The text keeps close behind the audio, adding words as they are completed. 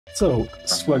So,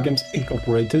 SwagGames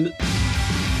Incorporated.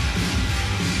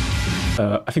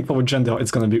 I think for the gender,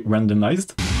 it's gonna be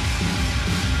randomized.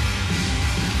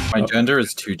 My gender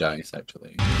is 2 dice,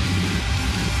 actually.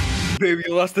 Baby,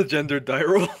 you lost the gender die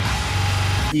roll.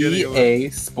 EA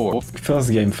Sports. First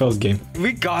game.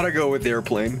 We gotta go with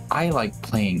airplane. I like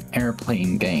playing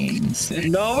airplane games.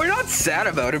 No, we're not sad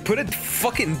about it. Put a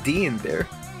fucking D in there.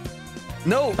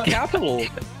 No, capital.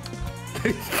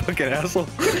 Fucking asshole.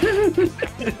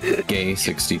 Gay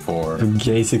 64.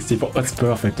 Gay 64. That's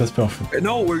perfect. That's perfect.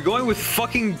 No, we're going with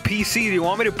fucking PC. Do you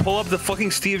want me to pull up the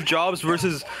fucking Steve Jobs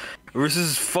versus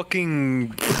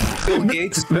fucking Bill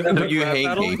Gates? So you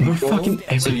hate gay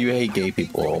people? So you hate gay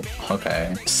people.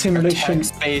 Okay. Simulation.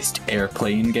 Text-based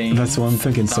airplane game. That's what I'm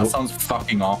thinking. That sounds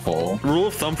fucking awful. Rule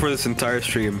of thumb for this entire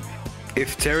stream.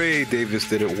 If Terry A. Davis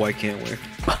did it, why can't we?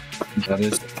 That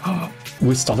is...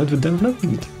 We started with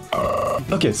development.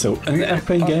 Okay, so an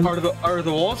airplane game. Are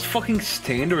the walls fucking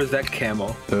stained or is that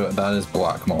camo? That is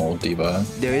black mold, Diva.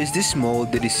 There is this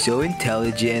mold that is so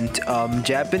intelligent.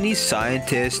 Japanese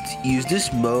scientists use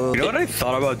this mold. You know what I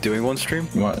thought about doing one stream?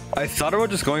 What? I thought about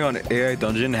just going on AI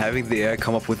Dungeon, having the AI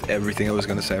come up with everything I was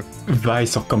gonna say.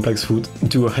 Vice or complex food.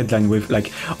 Do a headline with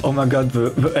like, oh my god,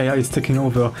 the AI is taking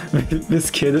over.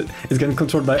 This kid is getting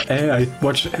controlled by AI.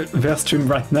 Watch their stream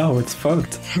right now. It's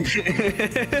fucked.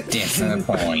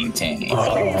 Disappointing.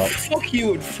 Oh, fuck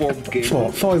you, informed game.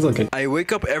 Four is okay. I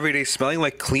wake up every day smelling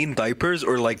like clean diapers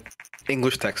or like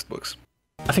English textbooks.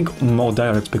 I think more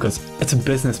direct because it's a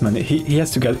businessman. He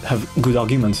has to have good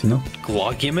arguments, you know?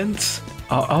 Arguments?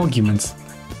 Arguments.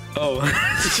 Oh,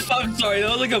 I'm sorry.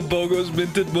 That was like a Bogos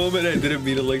Minted moment. I didn't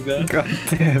mean it like that. God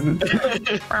damn.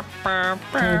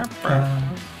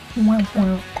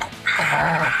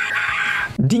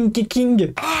 Dinky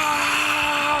King.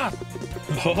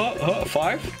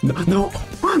 5? No.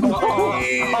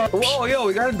 Whoa, yo,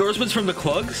 we got endorsements from the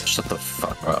Clugs? Shut the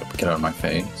fuck up. Get out of my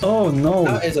face. Oh no.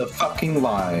 That is a fucking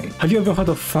lie. Have you ever heard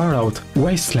of Fallout?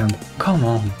 Wasteland? Come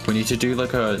on. We need to do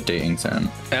like a dating sim.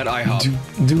 At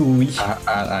IHOP. Do we? At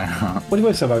IHOP. What do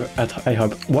I survive at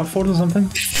IHOP? Waffles or something?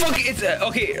 Fuck, it's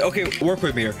okay, work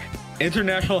with me here.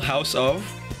 International House of...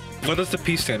 What does the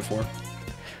P stand for?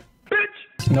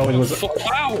 No, it was...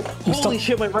 Wow! Holy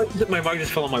shit, my mic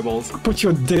just fell on my balls. Put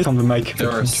your dick on the mic. There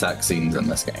are sex scenes in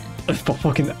this game. For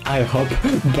fucking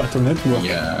IHOP Battle Network.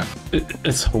 Yeah.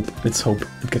 Let's hope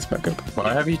it gets back up.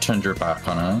 Why have you turned your back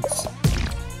on us?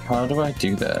 How do I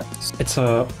do this? It's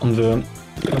on the...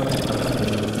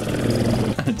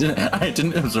 I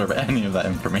didn't absorb any of that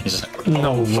information.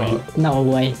 No way. No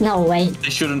way. No way. They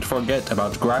shouldn't forget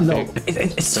about graphic. No,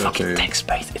 it's So fucking true.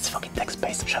 text-based. It's fucking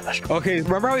text-based. Shush. Okay,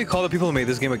 remember how we called the people who made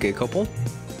this game a gay couple?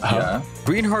 Yeah.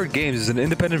 Greenheart Games is an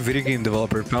independent video game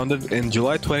developer founded in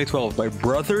July 2012 by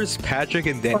brothers Patrick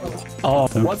and Daniel. Oh,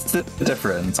 What's the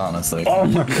difference, honestly? oh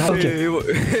my god.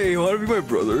 Okay. Hey, you wanna be my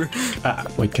brother?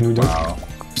 Wait, can we do Wow. it?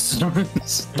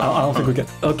 I don't think we can.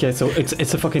 Okay, so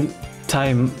it's a fucking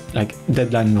time, like,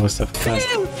 deadline and all stuff. Fast.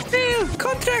 Fail!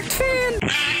 Contract fail!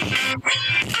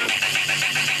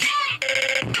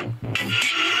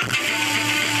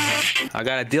 I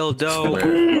got a dildo.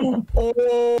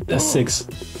 A 6.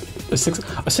 A 6.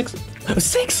 A 6. A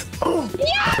 6!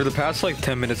 For the past like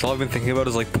 10 minutes, all I've been thinking about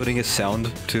is like putting a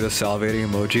sound to the salivating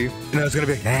emoji. And I was gonna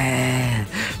be like,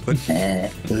 but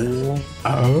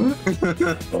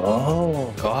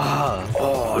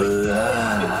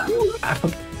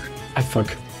I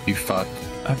fuck. You fuck.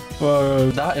 I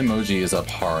fuck. That emoji is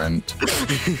abhorrent.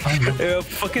 yeah,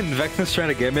 fucking Vecna's trying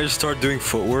to get me to start doing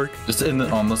footwork. Just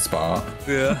on the spot.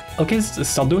 Yeah, Okay,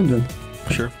 start doing then.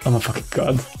 sure. Oh my fucking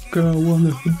god. Girl, I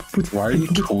wanna put. Why are you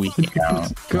tweaking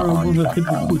out? Girl, I wanna hit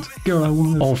the foot. Girl, I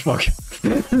wanna. Oh fuck.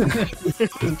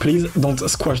 Please don't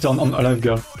squash down on Alive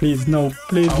Girl. Please, no.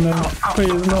 Please, no.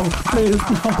 Please, no. Please, no.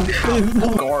 Please,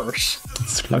 no. Gosh.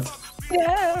 Slut.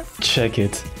 Yeah. Check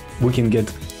it. We can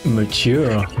get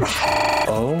mature.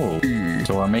 Oh.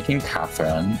 So we're making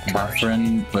Catherine.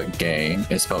 Catherine, but gay,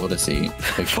 is spelled with a C.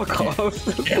 Like, Fuck off.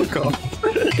 Fuck off.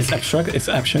 It's abstract, it's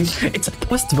action. It's a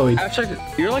twist void. Actually,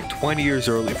 you're like 20 years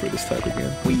early for this type of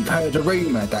game. We've heard a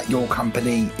rumour that your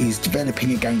company is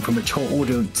developing a game for mature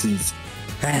audiences.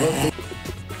 A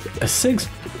 6.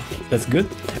 That's good.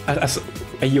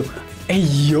 Ayo.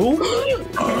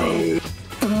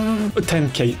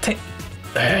 10k. 10.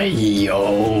 Hey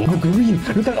yo! Green!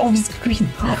 Look at all this green!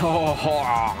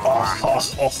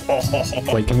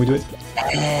 Wait, can we do it?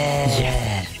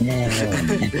 Yeah!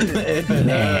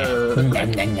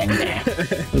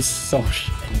 So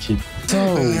shit.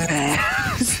 So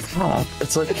Stop.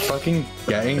 It's like fucking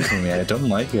getting to me. I don't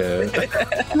like it.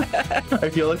 I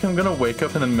feel like I'm gonna wake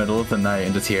up in the middle of the night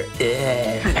and just hear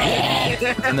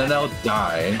and then I'll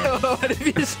die.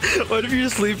 What if your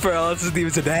sleep paralysis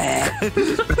even said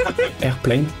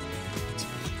Airplane.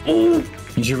 You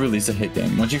should release a hit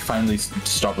game. Once you finally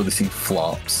stop releasing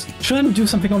flops, Should I do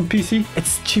something on PC?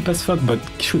 It's cheap as fuck, but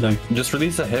should I? just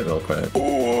release a hit real quick.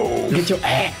 Get your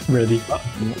ready.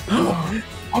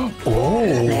 Oh,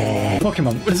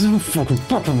 Pokemon. This is fucking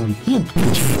Pokemon.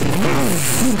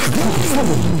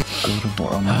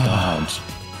 Oh my god.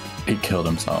 He killed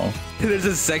himself. There's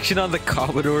a section on the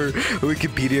Commodore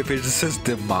Wikipedia page that says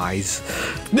demise.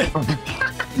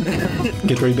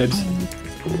 Get ready, babes.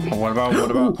 What about?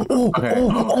 Okay.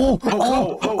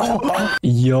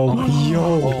 Yo.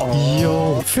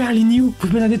 Fairly new.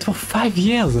 We've been at it for 5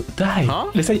 years. Die. Huh?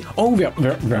 They say, oh,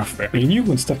 we're fairly new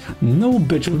and stuff. No,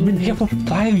 bitch. We've been here for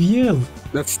 5 years.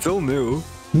 That's still new.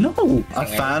 No. A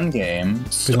fan game?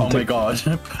 Oh my god.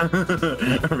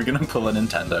 Are we gonna pull a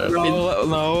Nintendo?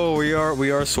 No,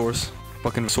 we are Source.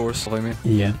 Fucking Source, I mean.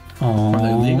 Yeah. Or the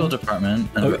Oh. legal department.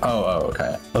 Okay.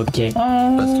 Okay. Okay.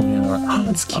 That's totally Oh,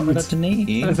 that's cute. Oh, that's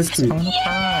neat. That's cute.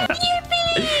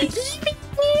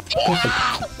 Perfect.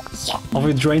 Are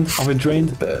we drained?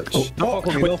 Bitch. Don't fuck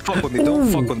with me, don't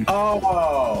fuck with me.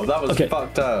 Oh, that was Okay.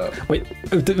 fucked up. Wait,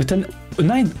 10,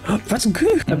 9. That's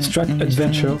good. Abstract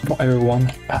adventure for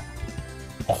everyone.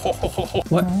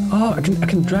 What? Oh, I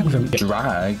can drag them.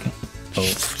 Drag.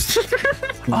 Oh.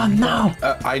 Oh no!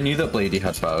 I knew that Blady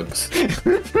had bugs.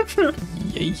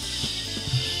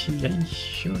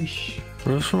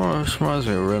 This reminds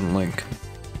me of Red Link.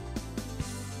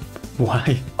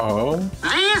 Why? Oh.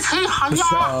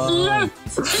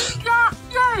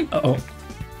 Uh-oh.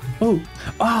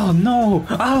 Oh no!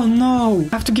 Oh no!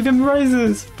 I have to give him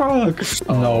raises! Fuck!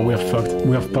 No, we're fucked.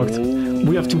 We are fucked.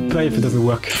 We have to pay if it doesn't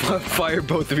work. Fire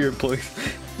both of your employees.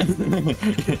 This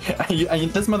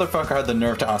motherfucker had the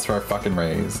nerve to ask for a fucking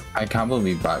raise. I can't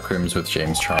believe Backrooms with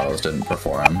James Charles didn't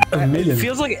perform. A million. It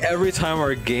feels like every time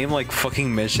our game like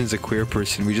fucking mentions a queer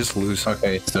person, we just lose.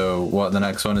 Okay, so what? The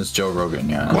next one is Joe Rogan,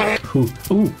 yeah.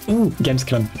 Ooh. Games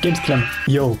Clan.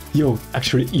 Yo.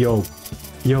 Actually, yo.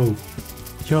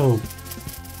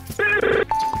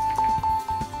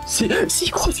 See,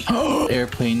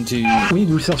 Airplane 2. we need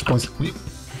research points.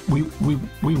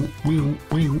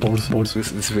 Balls.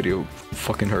 This video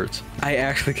fucking hurts. I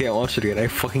actually can't watch it again. I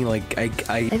fucking like I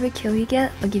Every kill you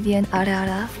get, I'll give you an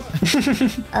ara.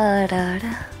 Ara.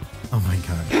 Oh my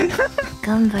god.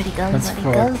 Ganbari,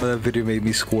 ganbari. that video made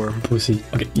me squirm. Pussy.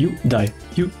 Okay, you die.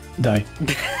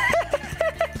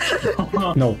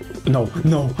 No.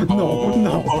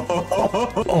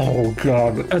 Oh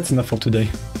god, that's enough for today.